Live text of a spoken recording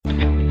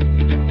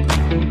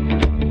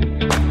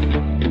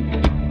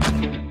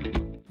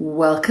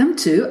Welcome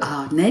to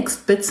our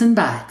next Bits and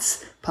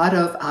Bytes, part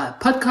of our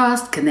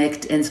podcast,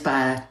 Connect,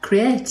 Inspire,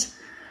 Create.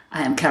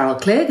 I am Carol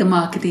Clegg, a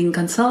marketing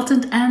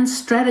consultant and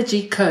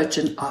strategy coach,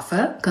 and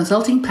offer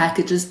consulting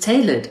packages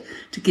tailored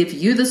to give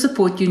you the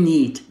support you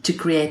need to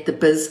create the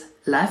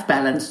biz-life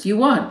balance you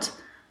want.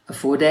 A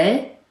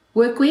 4-day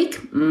work week?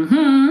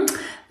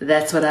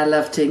 That's what I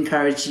love to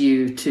encourage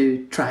you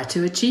to try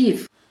to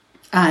achieve.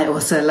 I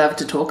also love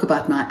to talk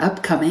about my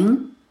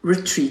upcoming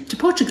retreat to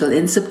Portugal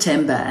in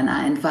September, and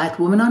I invite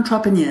women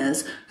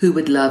entrepreneurs who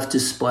would love to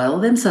spoil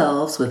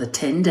themselves with a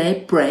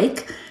 10-day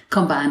break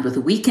combined with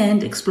a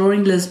weekend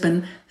exploring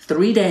Lisbon,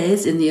 3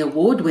 days in the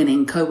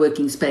award-winning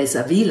co-working space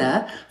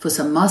Avila for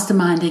some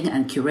masterminding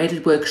and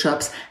curated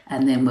workshops,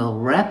 and then we'll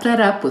wrap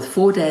that up with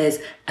 4 days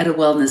at a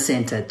wellness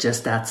center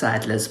just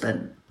outside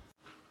Lisbon.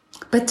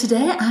 But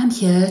today I'm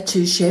here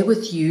to share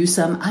with you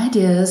some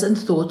ideas and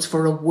thoughts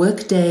for a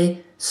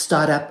workday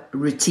startup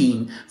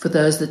routine. For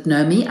those that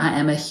know me, I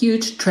am a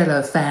huge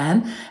Trello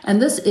fan,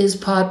 and this is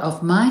part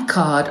of my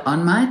card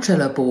on my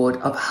Trello board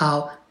of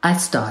how I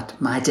start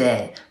my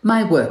day,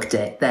 my work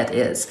day, that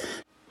is.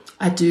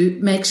 I do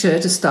make sure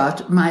to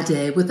start my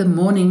day with a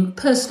morning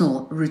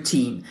personal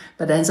routine,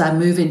 but as I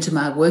move into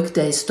my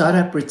workday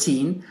startup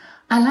routine,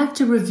 I like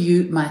to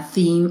review my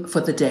theme for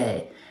the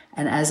day.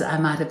 And as I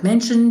might have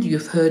mentioned,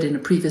 you've heard in a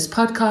previous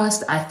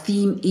podcast, I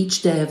theme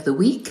each day of the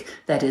week,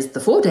 that is the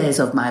 4 days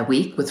of my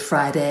week, with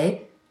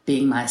Friday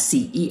being my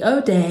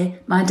CEO day,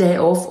 my day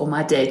off, or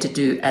my day to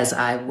do as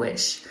I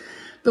wish.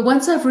 But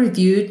once I've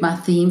reviewed my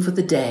theme for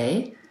the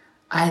day,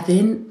 I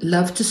then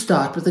love to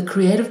start with a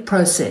creative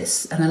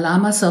process and allow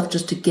myself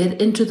just to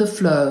get into the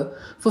flow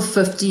for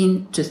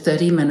 15 to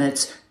 30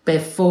 minutes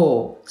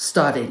before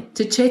starting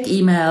to check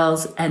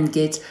emails and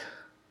get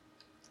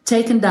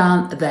taken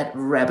down that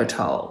rabbit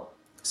hole.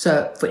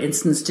 So, for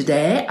instance,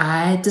 today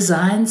I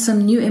designed some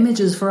new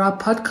images for our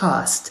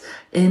podcast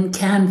in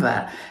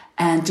Canva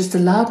and just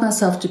allowed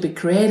myself to be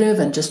creative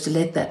and just to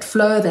let that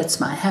flow. That's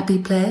my happy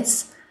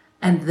place.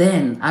 And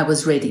then I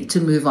was ready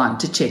to move on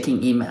to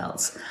checking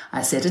emails.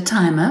 I set a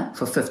timer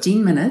for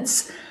 15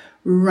 minutes,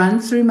 run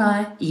through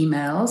my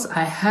emails.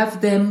 I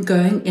have them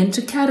going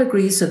into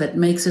categories, so that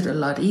makes it a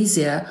lot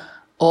easier.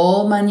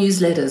 All my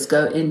newsletters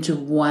go into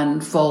one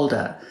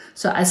folder.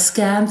 So I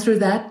scan through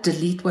that,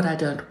 delete what I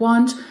don't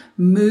want,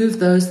 move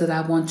those that I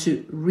want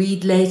to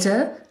read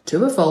later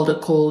to a folder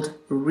called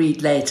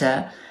Read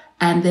Later,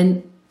 and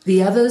then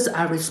the others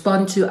I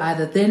respond to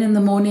either then in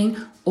the morning,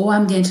 or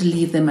I'm going to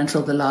leave them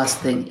until the last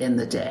thing in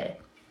the day.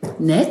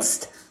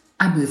 Next,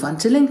 I move on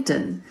to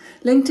LinkedIn.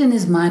 LinkedIn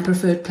is my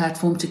preferred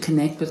platform to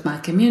connect with my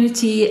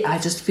community. I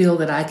just feel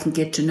that I can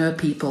get to know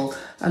people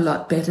a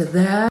lot better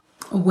there.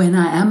 When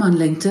I am on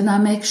LinkedIn, I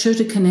make sure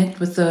to connect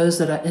with those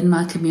that are in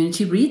my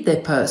community, read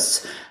their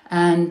posts,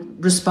 and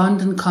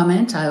respond and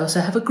comment. I also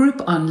have a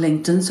group on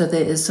LinkedIn, so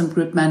there is some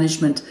group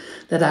management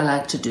that I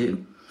like to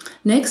do.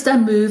 Next, I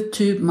move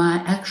to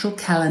my actual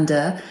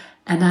calendar,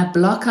 and I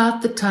block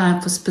out the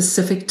time for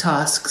specific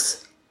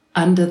tasks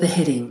under the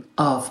heading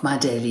of my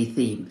daily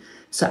theme.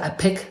 So I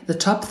pick the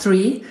top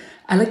 3,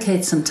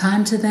 allocate some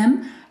time to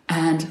them,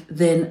 and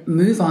then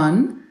move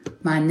on.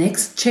 My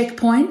next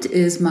checkpoint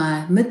is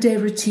my midday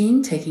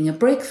routine, taking a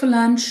break for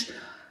lunch.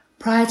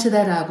 Prior to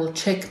that, I will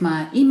check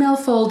my email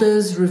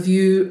folders,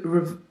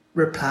 review,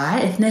 reply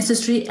if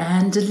necessary,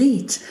 and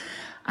delete.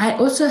 I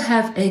also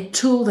have a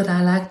tool that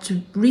I like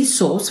to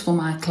resource for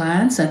my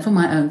clients and for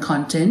my own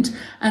content,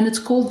 and it's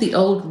called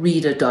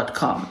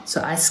theoldreader.com.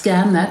 So I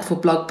scan that for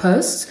blog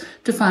posts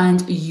to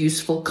find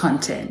useful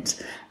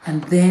content.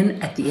 And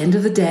then at the end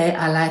of the day,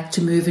 I like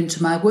to move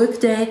into my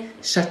workday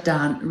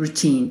shutdown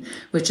routine,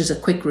 which is a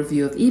quick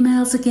review of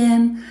emails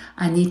again.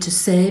 I need to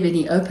save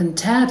any open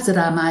tabs that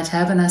I might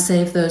have, and I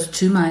save those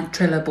to my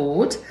Trello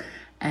board.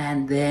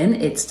 And then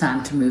it's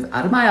time to move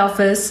out of my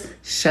office,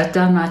 shut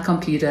down my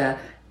computer,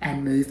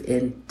 and move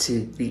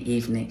into the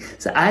evening.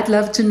 So I'd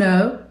love to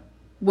know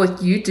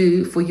what you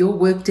do for your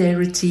workday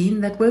routine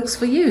that works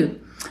for you.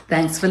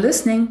 Thanks for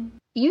listening.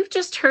 You've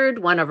just heard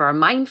one of our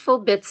mindful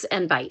bits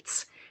and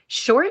bytes.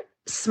 Short,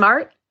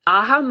 smart,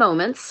 aha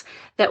moments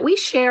that we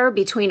share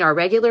between our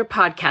regular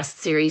podcast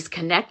series,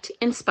 Connect,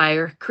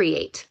 Inspire,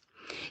 Create.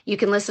 You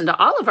can listen to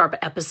all of our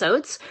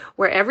episodes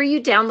wherever you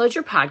download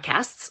your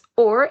podcasts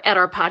or at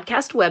our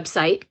podcast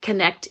website,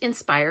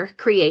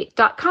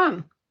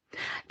 connectinspirecreate.com.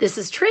 This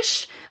is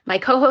Trish. My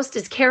co-host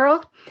is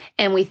Carol,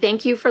 and we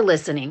thank you for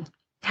listening.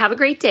 Have a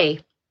great day.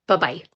 Bye-bye.